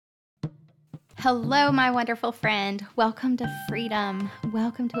Hello, my wonderful friend. Welcome to freedom.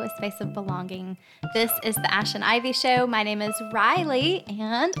 Welcome to a space of belonging. This is the Ash and Ivy Show. My name is Riley,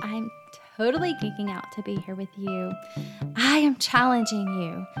 and I'm totally geeking out to be here with you. I am challenging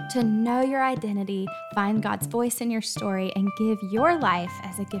you to know your identity, find God's voice in your story, and give your life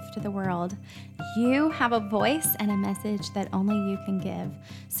as a gift to the world. You have a voice and a message that only you can give.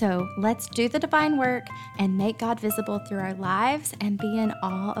 So let's do the divine work and make God visible through our lives and be in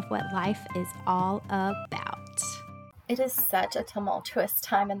awe of what life is all about. It is such a tumultuous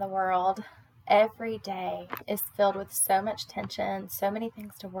time in the world. Every day is filled with so much tension, so many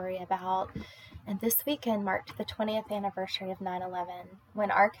things to worry about. And this weekend marked the 20th anniversary of 9/11,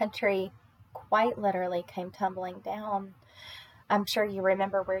 when our country quite literally came tumbling down. I'm sure you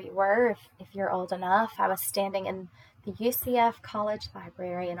remember where you were if you're old enough. I was standing in the UCF College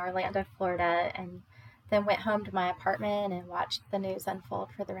Library in Orlando, Florida, and then went home to my apartment and watched the news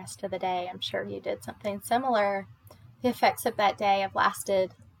unfold for the rest of the day. I'm sure you did something similar. The effects of that day have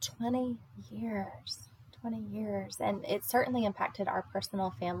lasted 20 years, and it certainly impacted our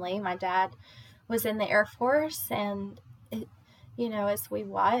personal family. My dad was in the Air Force, and as we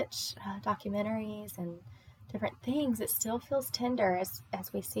watch documentaries and different things, it still feels tender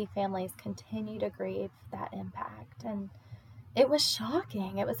as we see families continue to grieve that impact. And it was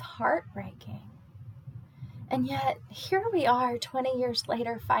shocking. It was heartbreaking. And yet, here we are 20 years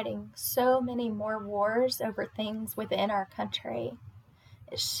later fighting so many more wars over things within our country.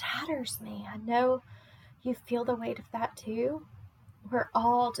 It shatters me. I know you feel the weight of that too. We're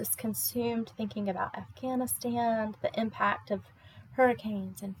all just consumed thinking about Afghanistan, the impact of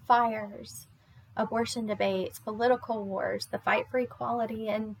hurricanes and fires, abortion debates, political wars, the fight for equality,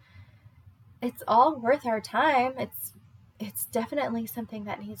 and it's all worth our time. It's definitely something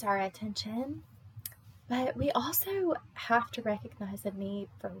that needs our attention. But we also have to recognize the need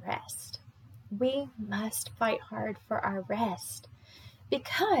for rest. We must fight hard for our rest,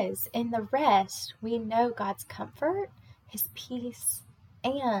 because in the rest, we know God's comfort, His peace,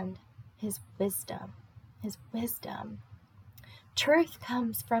 and His wisdom. His wisdom. Truth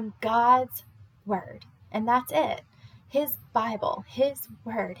comes from God's Word, and that's it. His Bible, His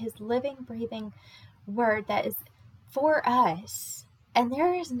Word, His living, breathing Word that is for us. And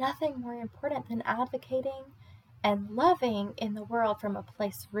there is nothing more important than advocating and loving in the world from a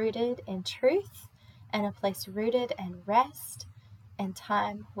place rooted in truth and a place rooted in rest and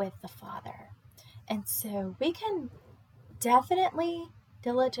time with the Father. And so we can definitely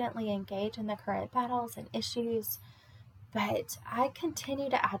diligently engage in the current battles and issues, but I continue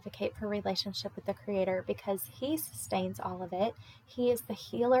to advocate for relationship with the Creator because He sustains all of it. He is the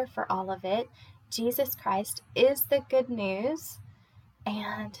healer for all of it. Jesus Christ is the good news.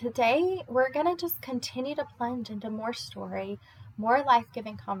 And today we're going to just continue to plunge into more story, more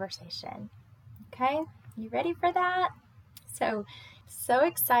life-giving conversation. Okay? You ready for that? So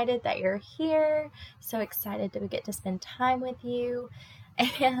excited that you're here. So excited that we get to spend time with you.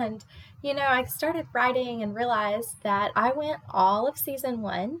 And, I started writing and realized that I went all of season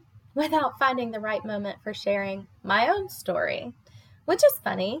 1 without finding the right moment for sharing my own story, which is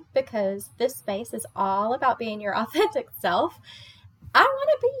funny because this space is all about being your authentic self. I want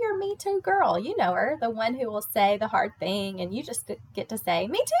to be your Me Too girl. You know her, the one who will say the hard thing and you just get to say,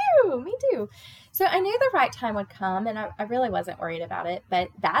 me too, me too. So I knew the right time would come, and I really wasn't worried about it, but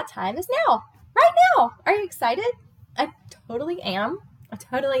that time is now, right now. Are you excited? I totally am.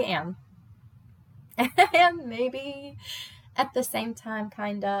 And maybe at the same time,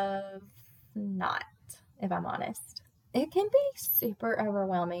 kind of not, if I'm honest. It can be super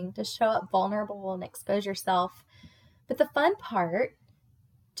overwhelming to show up vulnerable and expose yourself. But the fun part,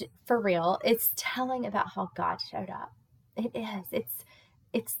 for real, is telling about how God showed up. It is.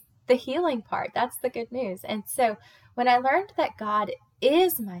 It's the healing part. That's the good news. And so when I learned that God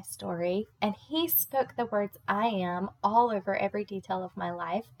is my story and He spoke the words I am all over every detail of my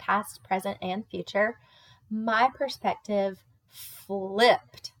life, past, present, and future, my perspective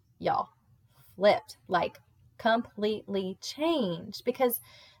flipped, y'all. Flipped, like completely changed, because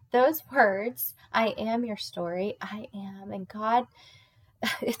those words, I am your story, I am, and God,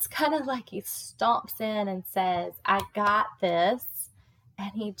 it's kind of like He stomps in and says, I got this,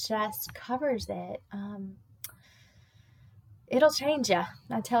 and He just covers it. It'll change you,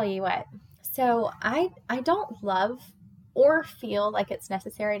 I tell you what. So I don't love or feel like it's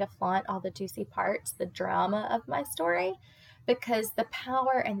necessary to flaunt all the juicy parts, the drama of my story, because the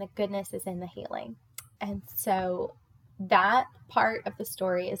power and the goodness is in the healing. And so that part of the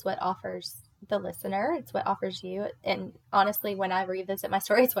story is what offers the listener. It's what offers you. And honestly, when I revisit my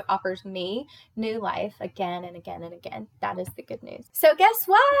story, it's what offers me new life again and again and again. That is the good news. So guess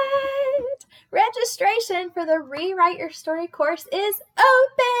what? Registration for the Rewrite Your Story course is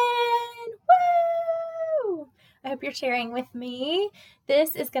open. Woo! I hope you're sharing with me.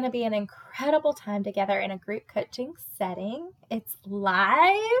 This is going to be an incredible time together in a group coaching setting. It's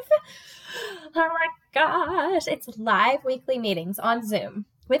live. Oh my gosh. It's live weekly meetings on Zoom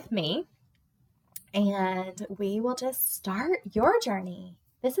with me. And we will just start your journey.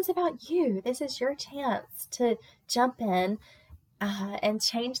 This is about you. This is your chance to jump in and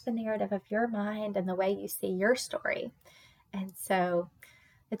change the narrative of your mind and the way you see your story. And so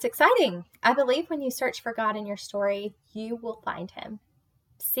it's exciting. I believe when you search for God in your story, you will find him.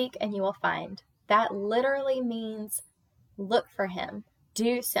 Seek and you will find. That literally means look for him,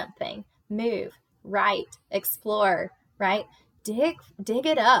 do something, move, write, explore, right? Dig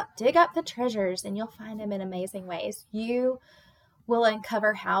it up, dig up the treasures, and you'll find him in amazing ways. You will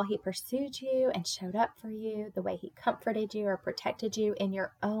uncover how he pursued you and showed up for you, the way he comforted you or protected you in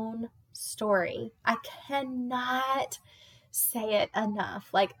your own story. I cannot say it enough.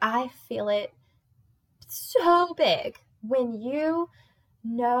 Like, I feel it so big when you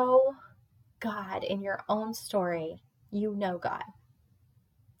know God in your own story. You know God.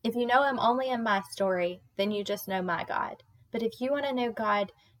 If you know him only in my story, then you just know my God. But if you want to know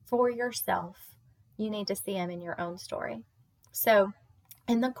God for yourself, you need to see him in your own story. So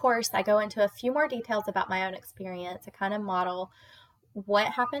in the course, I go into a few more details about my own experience. I kind of model what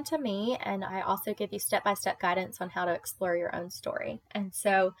happened to me, and I also give you step-by-step guidance on how to explore your own story. And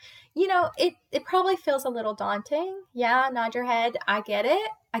so, it probably feels a little daunting. Yeah, nod your head. I get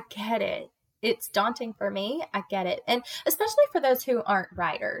it. It's daunting for me. I get it. And especially for those who aren't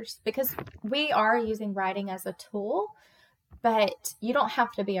writers, because we are using writing as a tool, but you don't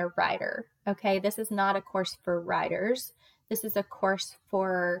have to be a writer. Okay. This is not a course for writers. This is a course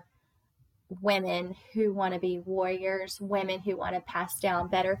for women who want to be warriors, women who want to pass down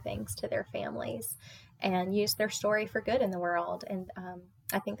better things to their families and use their story for good in the world. And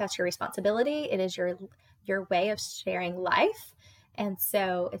I think that's your responsibility. It is your way of sharing life. And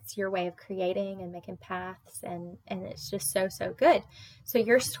so it's your way of creating and making paths, and it's just so, so good. So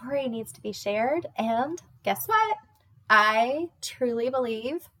your story needs to be shared. And guess what? I truly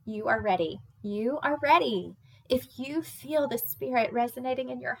believe you are ready. You are ready. If you feel the Spirit resonating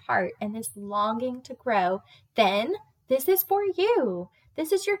in your heart and this longing to grow, then this is for you.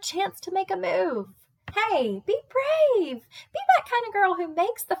 This is your chance to make a move. Hey, be brave. Be that kind of girl who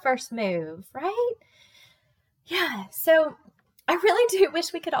makes the first move, right? Yeah, so I really do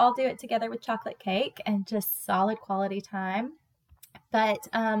wish we could all do it together with chocolate cake and just solid quality time. But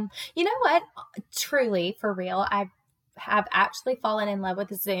you know what? Truly, for real, I have actually fallen in love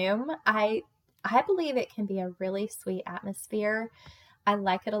with Zoom. I believe it can be a really sweet atmosphere. I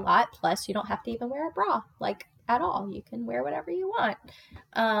like it a lot. Plus, you don't have to even wear a bra, like, at all. You can wear whatever you want.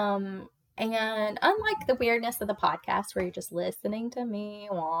 And unlike the weirdness of the podcast where you're just listening to me,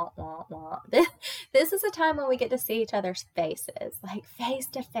 wah, wah, wah, this is a time when we get to see each other's faces, like face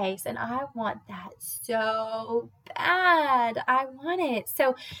to face. And I want that so bad. I want it.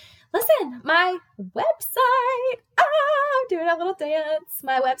 So listen, my website, I'm doing a little dance.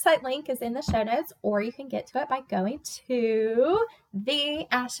 My website link is in the show notes, or you can get to it by going to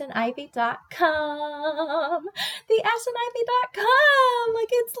theashenivy.com. Theashenivy.com. Like,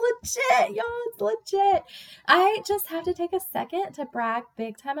 it's legit, y'all. It's legit. I just have to take a second to brag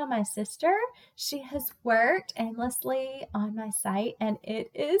big time on my sister. She has worked endlessly on my site, and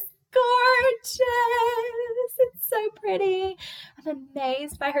it is gorgeous. It's so pretty. I'm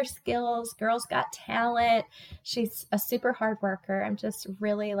amazed by her skills. Girl's got talent. She's a super hard worker. I'm just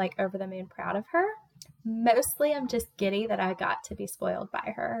really over the moon proud of her. Mostly I'm just giddy that I got to be spoiled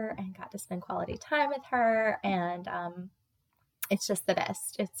by her and got to spend quality time with her. And it's just the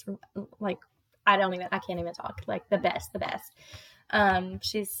best. It's like, I can't even talk. Like, the best.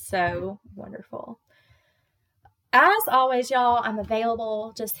 She's so wonderful. As always, y'all, I'm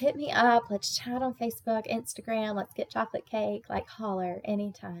available. Just hit me up. Let's chat on Facebook, Instagram. Let's get chocolate cake. Holler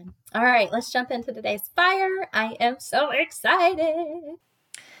anytime. All right, let's jump into today's fire. I am so excited.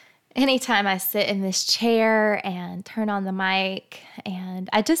 Anytime I sit in this chair and turn on the mic, and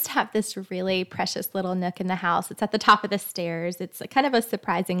I just have this really precious little nook in the house. It's at the top of the stairs. It's kind of a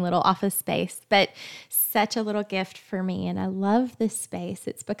surprising little office space, but such a little gift for me. And I love this space.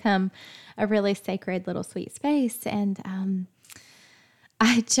 It's become a really sacred little sweet space. And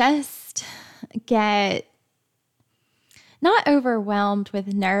I just get not overwhelmed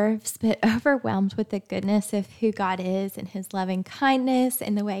with nerves, but overwhelmed with the goodness of who God is and his loving kindness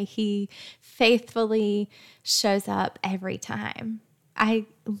and the way he faithfully shows up every time. I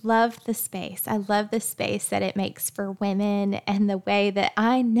love the space. I love the space that it makes for women and the way that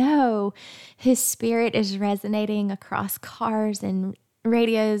I know his spirit is resonating across cars and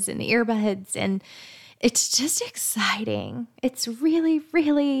radios and earbuds, and it's just exciting. It's really,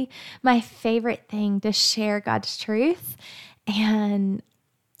 really my favorite thing to share God's truth, and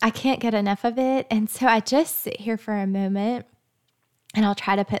I can't get enough of it. And so I just sit here for a moment and I'll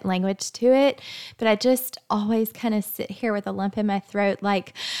try to put language to it, but I just always kind of sit here with a lump in my throat,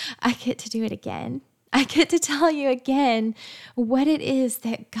 like, I get to do it again. I get to tell you again what it is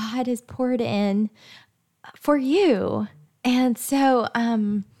that God has poured in for you. And so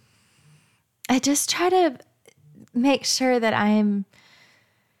I just try to make sure that I'm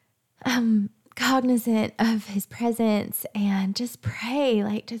cognizant of his presence and just pray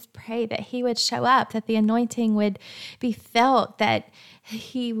that he would show up, that the anointing would be felt, that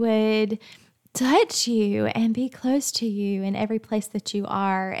he would touch you and be close to you in every place that you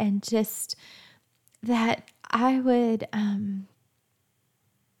are, and just that I would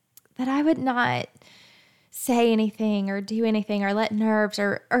not say anything or do anything or let nerves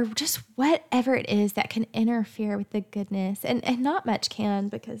or just whatever it is that can interfere with the goodness. And not much can,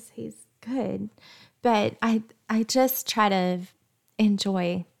 because he's good. But I just try to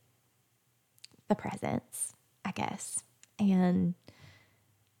enjoy the presence, I guess, and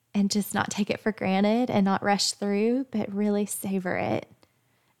just not take it for granted and not rush through, but really savor it.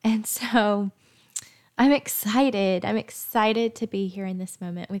 And so I'm excited. I'm excited to be here in this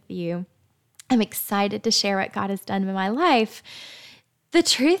moment with you. I'm excited to share what God has done in my life. The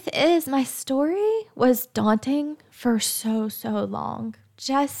truth is, my story was daunting for so long.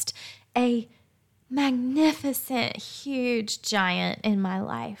 Just a magnificent, huge giant in my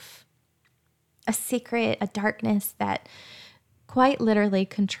life. A secret, a darkness that quite literally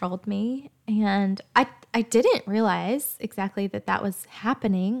controlled me. And I didn't realize exactly that was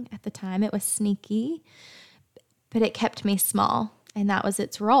happening at the time. It was sneaky, but it kept me small. And that was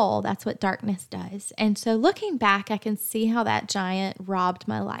its role. That's what darkness does. And so looking back, I can see how that giant robbed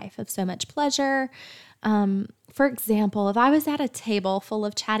my life of so much pleasure. For example, if I was at a table full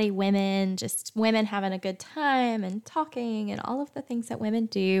of chatty women, just women having a good time and talking and all of the things that women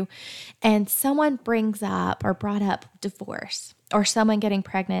do, and someone brought up divorce or someone getting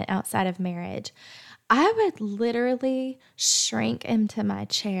pregnant outside of marriage, I would literally shrink into my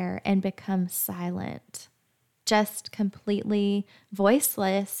chair and become silent. Just completely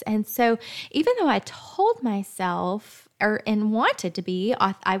voiceless. And so even though I told myself and wanted to be,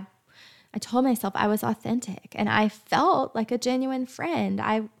 I told myself I was authentic and I felt like a genuine friend.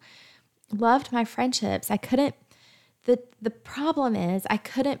 I loved my friendships. The problem is I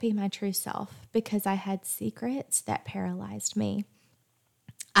couldn't be my true self because I had secrets that paralyzed me.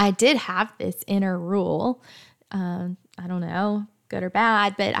 I did have this inner rule. I don't know, good or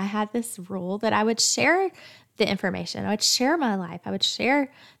bad, but I had this rule that I would share the information. I would share my life. I would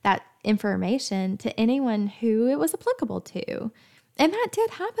share that information to anyone who it was applicable to. And that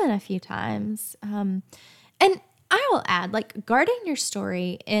did happen a few times. And I will add, like, guarding your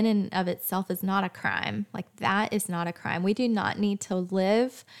story in and of itself is not a crime. Like, that is not a crime. We do not need to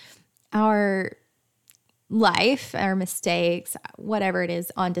live our life, our mistakes, whatever it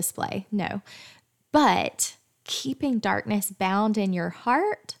is, on display. No. But keeping darkness bound in your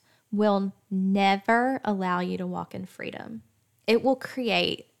heart will never allow you to walk in freedom. It will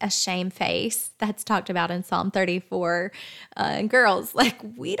create a shame face that's talked about in Psalm 34. Girls, like,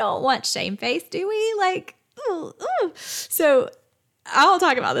 we don't want shame face, do we? Like, ooh. So I'll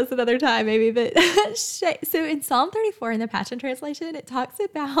talk about this another time maybe, but so in Psalm 34 in the Passion Translation, it talks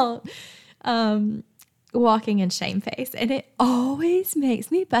about walking in shame face. And it always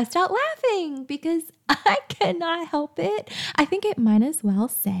makes me bust out laughing because I cannot help it. I think it might as well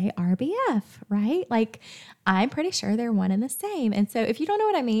say RBF, right? Like, I'm pretty sure they're one and the same. And so if you don't know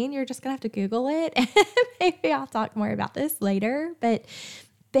what I mean, you're just going to have to Google it. And maybe I'll talk more about this later. But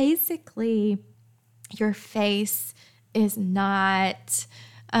basically, your face is not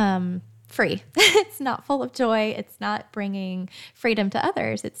free. It's not full of joy. It's not bringing freedom to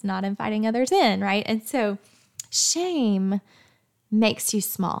others. It's not inviting others in, right? And so shame makes you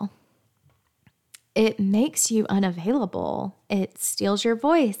small. It makes you unavailable. It steals your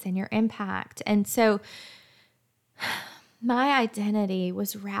voice and your impact. And so my identity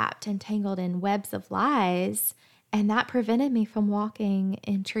was wrapped and tangled in webs of lies, and that prevented me from walking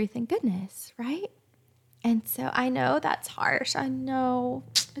in truth and goodness, right? And so I know that's harsh. I know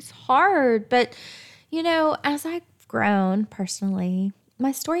it's hard, but as I've grown personally,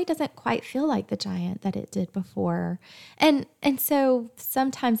 my story doesn't quite feel like the giant that it did before. And so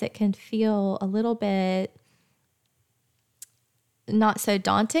sometimes it can feel a little bit not so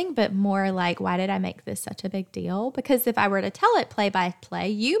daunting, but more like, why did I make this such a big deal? Because if I were to tell it play by play,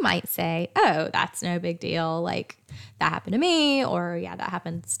 you might say, oh, that's no big deal. Like, that happened to me, or yeah, that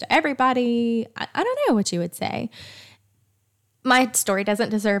happens to everybody. I don't know what you would say. My story doesn't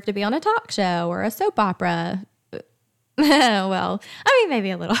deserve to be on a talk show or a soap opera. Well, I mean,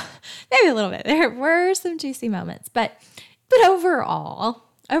 maybe a little bit. There were some juicy moments, but overall,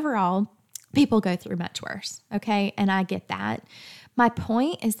 people go through much worse. Okay. And I get that. My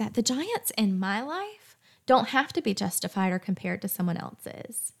point is that the giants in my life don't have to be justified or compared to someone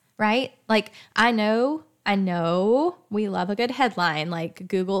else's, right? Like, I know we love a good headline. Like,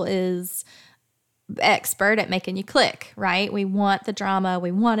 Google is expert at making you click, right? We want the drama.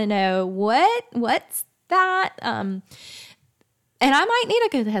 We want to know what's that. And I might need a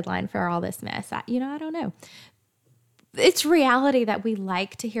good headline for all this mess. I don't know. It's reality that we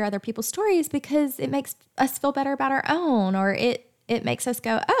like to hear other people's stories because it makes us feel better about our own, or it makes us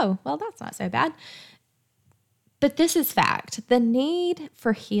go, oh, well, that's not so bad. But this is fact. The need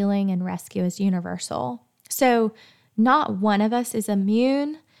for healing and rescue is universal. So not one of us is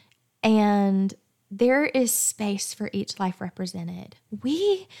immune, and there is space for each life represented.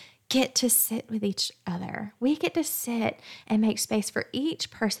 We get to sit with each other. We get to sit and make space for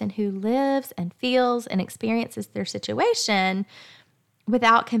each person who lives and feels and experiences their situation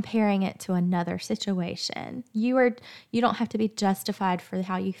without comparing it to another situation. You don't have to be justified for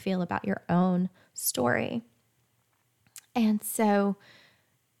how you feel about your own story. And so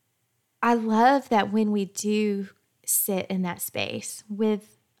I love that when we do sit in that space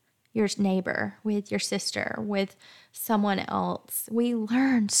with your neighbor, with your sister, with someone else, we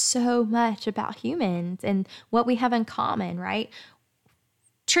learn so much about humans and what we have in common, right?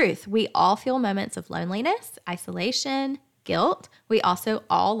 Truth, we all feel moments of loneliness, isolation, guilt. We also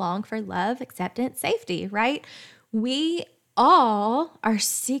all long for love, acceptance, safety, right? We all are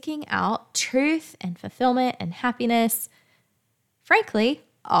seeking out truth and fulfillment and happiness, frankly,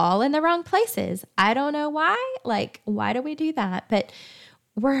 all in the wrong places. I don't know why. Like, why do we do that? But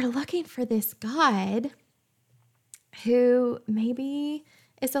we're looking for this God who maybe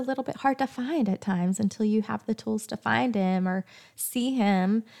is a little bit hard to find at times until you have the tools to find him or see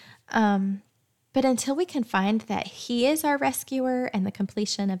him. But until we can find that he is our rescuer and the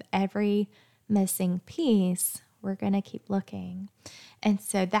completion of every missing piece, we're going to keep looking. And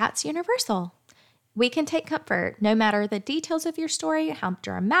so that's universal. We can take comfort no matter the details of your story, how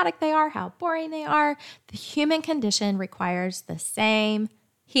dramatic they are, how boring they are. The human condition requires the same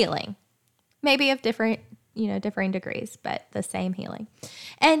healing, maybe of differing degrees, but the same healing.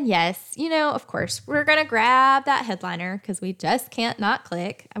 And yes, of course, we're going to grab that headliner because we just can't not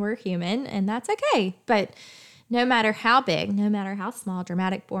click. We're human, and that's okay. But no matter how big, no matter how small,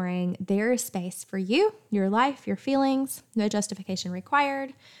 dramatic, boring, there is space for you, your life, your feelings, no justification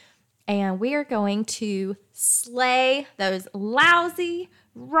required. And we are going to slay those lousy,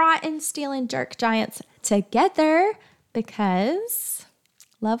 rotten, stealing jerk giants together because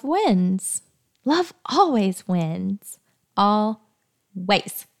love wins. Love always wins. Always.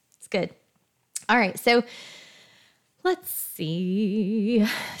 It's good. All right. So let's see.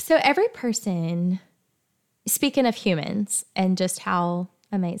 So every person, speaking of humans and just how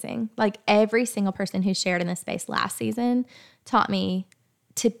amazing, like every single person who shared in this space last season taught me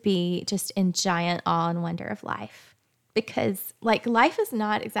to be just in giant awe and wonder of life. Because like life is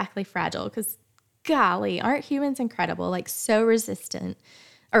not exactly fragile because golly, aren't humans incredible? Like so resilient.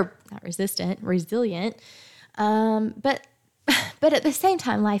 But at the same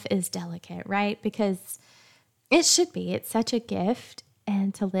time, life is delicate, right? Because it should be. It's such a gift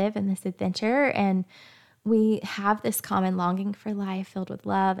and to live in this adventure. And we have this common longing for life filled with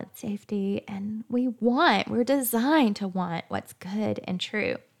love and safety. And we're designed to want what's good and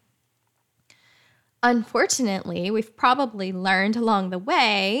true. Unfortunately, we've probably learned along the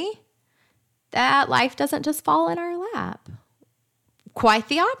way that life doesn't just fall in our lap. Quite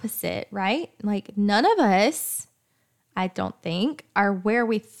the opposite, right? Like none of us, I don't think, are where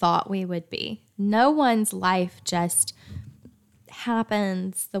we thought we would be. No one's life just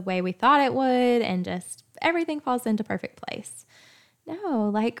happens the way we thought it would and just everything falls into perfect place. No,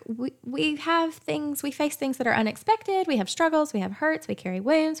 like we have things, we face things that are unexpected. We have struggles, we have hurts, we carry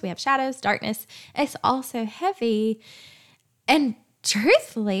wounds, we have shadows, darkness. It's all so heavy. And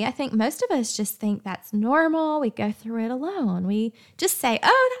truthfully, I think most of us just think that's normal. We go through it alone. We just say,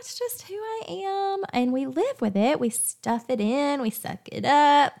 oh, that's just who I am. And we live with it. We stuff it in. We suck it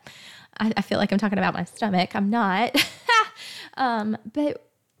up. I feel like I'm talking about my stomach. I'm not. But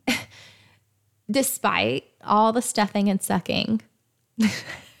despite all the stuffing and sucking,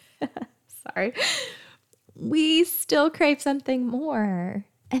 sorry, we still crave something more.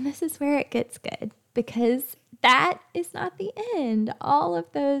 And this is where it gets good, because that is not the end. All of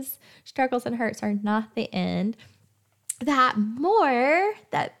those struggles and hurts are not the end. That more,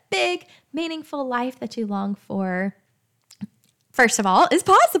 that big, meaningful life that you long for, first of all, is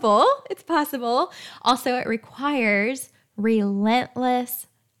possible. It's possible. Also, it requires relentless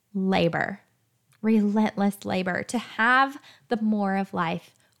labor. Relentless labor. To have the more of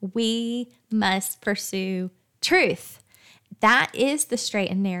life, we must pursue truth. That is the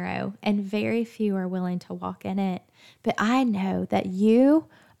straight and narrow, and very few are willing to walk in it. But I know that you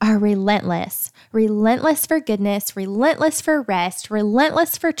are relentless for goodness, relentless for rest,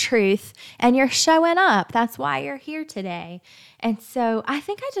 relentless for truth, and you're showing up. That's why you're here today. And so I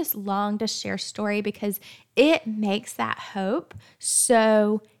think I just long to share story because it makes that hope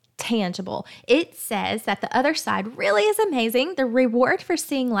so tangible. It says that the other side really is amazing. The reward for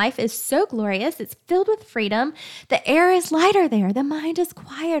seeing life is so glorious. It's filled with freedom. The air is lighter there. The mind is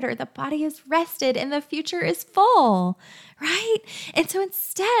quieter. The body is rested, and the future is full, right? And so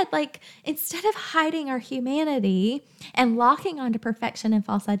instead of hiding our humanity and locking onto perfection and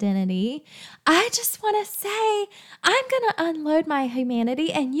false identity, I just want to say, I'm going to unload my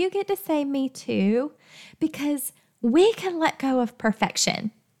humanity, and you get to say me too, because we can let go of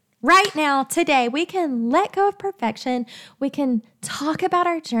perfection. Right now, today, we can let go of perfection, we can talk about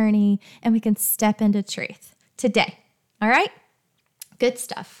our journey, and we can step into truth today. All right? Good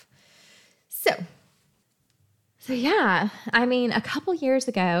stuff. So yeah, a couple years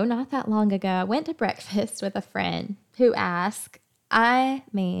ago, not that long ago, I went to breakfast with a friend who asked,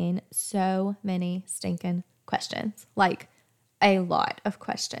 so many stinking questions, like a lot of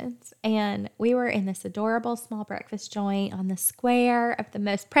questions. And we were in this adorable small breakfast joint on the square of the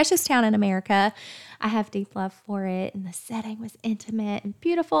most precious town in America. I have deep love for it, and the setting was intimate and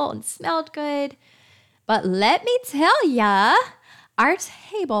beautiful and smelled good. But let me tell ya, our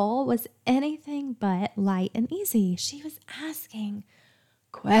table was anything but light and easy. She was asking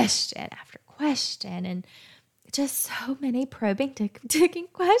question after question, and just so many probing, digging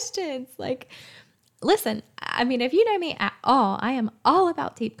questions. Like, listen, if you know me at all, I am all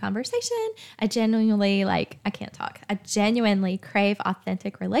about deep conversation. I genuinely, I can't talk. I genuinely crave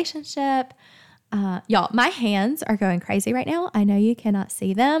authentic relationship. Y'all, my hands are going crazy right now. I know you cannot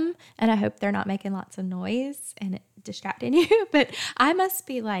see them, and I hope they're not making lots of noise and distracting you, but I must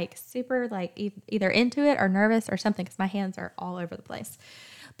be super either into it or nervous or something, because my hands are all over the place.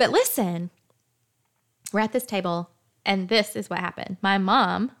 But listen, we're at this table, and this is what happened. My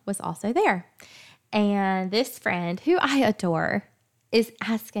mom was also there. And this friend, who I adore, is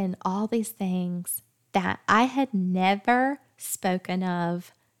asking all these things that I had never spoken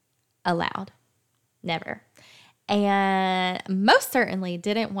of aloud. Never. And most certainly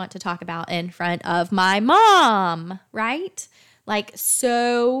didn't want to talk about in front of my mom, right?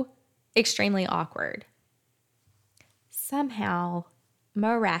 So extremely awkward. Somehow,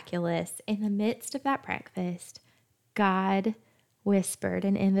 miraculous, in the midst of that breakfast, God whispered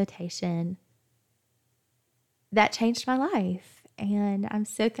an invitation that changed my life, and I'm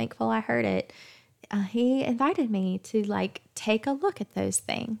so thankful I heard it. He invited me to take a look at those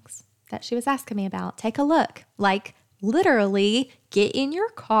things that she was asking me about. Take a look, literally get in your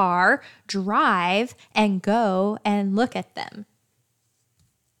car, drive, and go and look at them.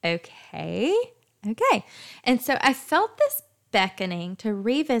 Okay. And so I felt this beckoning to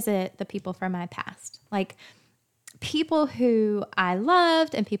revisit the people from my past, people who I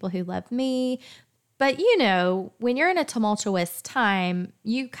loved and people who loved me. But when you're in a tumultuous time,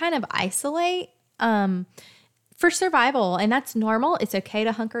 you kind of isolate for survival, and that's normal. It's okay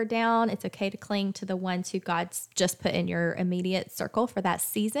to hunker down. It's okay to cling to the ones who God's just put in your immediate circle for that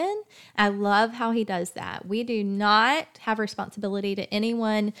season. I love how he does that. We do not have responsibility to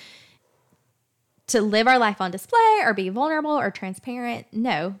anyone to live our life on display or be vulnerable or transparent.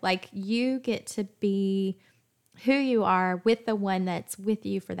 No, you get to be who you are with the one that's with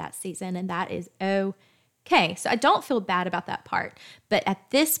you for that season, and that is okay. So I don't feel bad about that part. But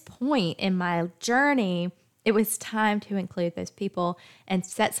at this point in my journey, it was time to include those people and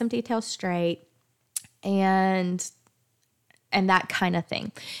set some details straight and that kind of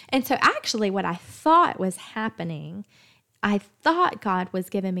thing. And so actually what I thought was happening, I thought God was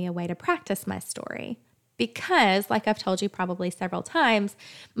giving me a way to practice my story. Because, like I've told you probably several times,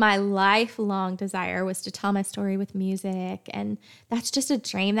 my lifelong desire was to tell my story with music. And that's just a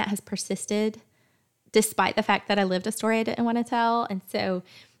dream that has persisted despite the fact that I lived a story I didn't want to tell. And so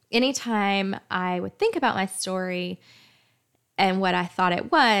anytime I would think about my story and what I thought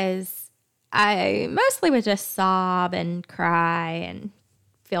it was, I mostly would just sob and cry and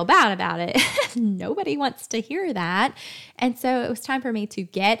feel bad about it. Nobody wants to hear that. And so it was time for me to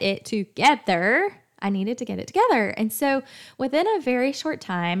get it together. I needed to get it together. And so within a very short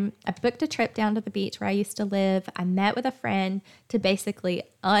time, I booked a trip down to the beach where I used to live. I met with a friend to basically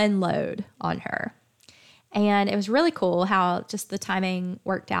unload on her. And it was really cool how just the timing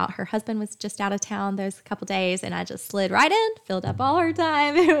worked out. Her husband was just out of town those couple days, and I just slid right in, filled up all her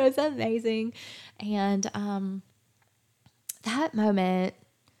time. It was amazing. And that moment,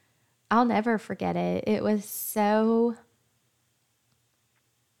 I'll never forget it. It was so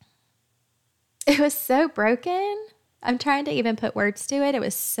broken. I'm trying to even put words to it. It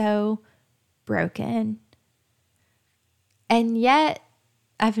was so broken. And yet,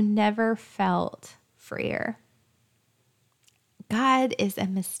 I've never felt freer. God is a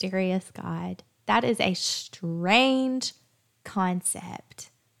mysterious God. That is a strange concept,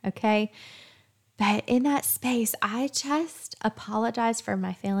 okay? But in that space, I just apologized for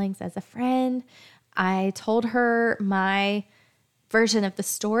my feelings as a friend. I told her my version of the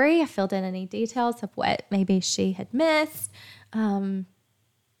story. I filled in any details of what maybe she had missed. And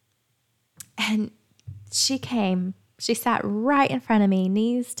she came. She sat right in front of me,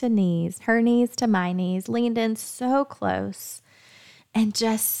 knees to knees, her knees to my knees, leaned in so close and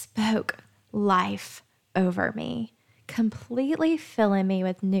just spoke life over me, completely filling me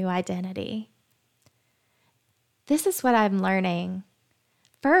with new identity. This is what I'm learning.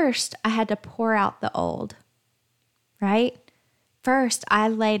 First, I had to pour out the old, right? First, I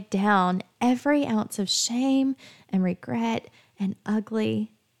laid down every ounce of shame and regret and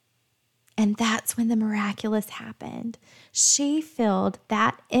ugly. And that's when the miraculous happened. She filled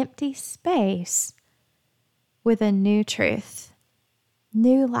that empty space with a new truth,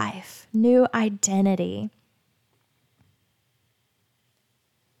 new life, new identity.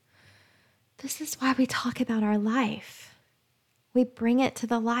 This is why we talk about our life. We bring it to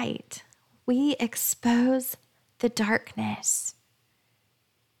the light. We expose the darkness.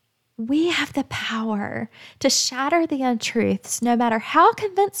 We have the power to shatter the untruths, no matter how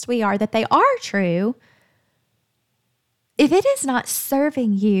convinced we are that they are true. If it is not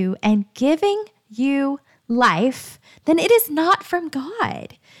serving you and giving you life, then it is not from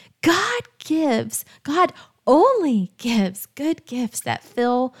God. God only gives good gifts that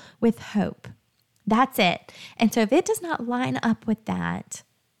fill with hope. That's it. And so if it does not line up with that,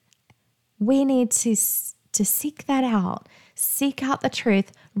 we need to seek that out. Seek out the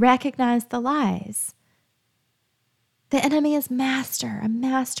truth. Recognize the lies. The enemy is a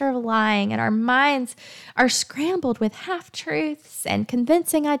master of lying, and our minds are scrambled with half-truths and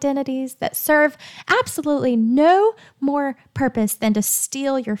convincing identities that serve absolutely no more purpose than to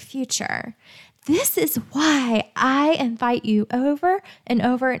steal your future. This is why I invite you over and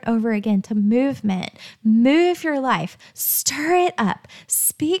over and over again to movement. Move your life. Stir it up.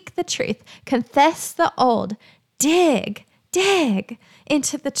 Speak the truth. Confess the old. Dig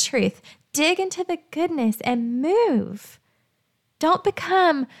into the truth. Dig into the goodness and move. Don't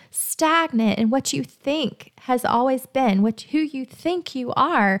become stagnant in what you think has always been, who you think you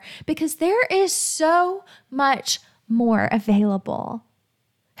are, because there is so much more available.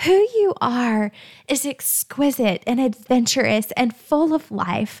 Who you are is exquisite and adventurous and full of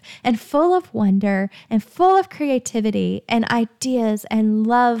life and full of wonder and full of creativity and ideas and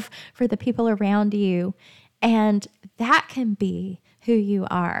love for the people around you. And that can be who you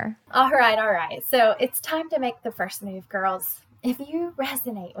are. All right. So it's time to make the first move, girls. If you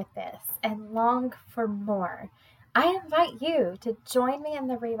resonate with this and long for more, I invite you to join me in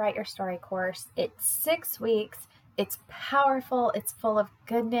the Rewrite Your Story course. It's 6 weeks. It's powerful. It's full of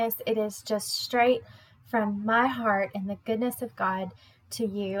goodness. It is just straight from my heart and the goodness of God to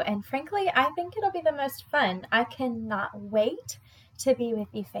you. And frankly, I think it'll be the most fun. I cannot wait to be with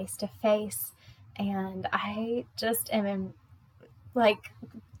you face to face. And I just am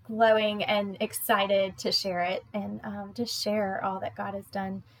glowing and excited to share it and just share all that God has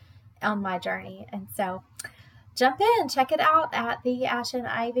done on my journey. And so jump in, check it out at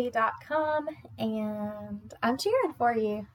theashenivy.com, and I'm cheering for you.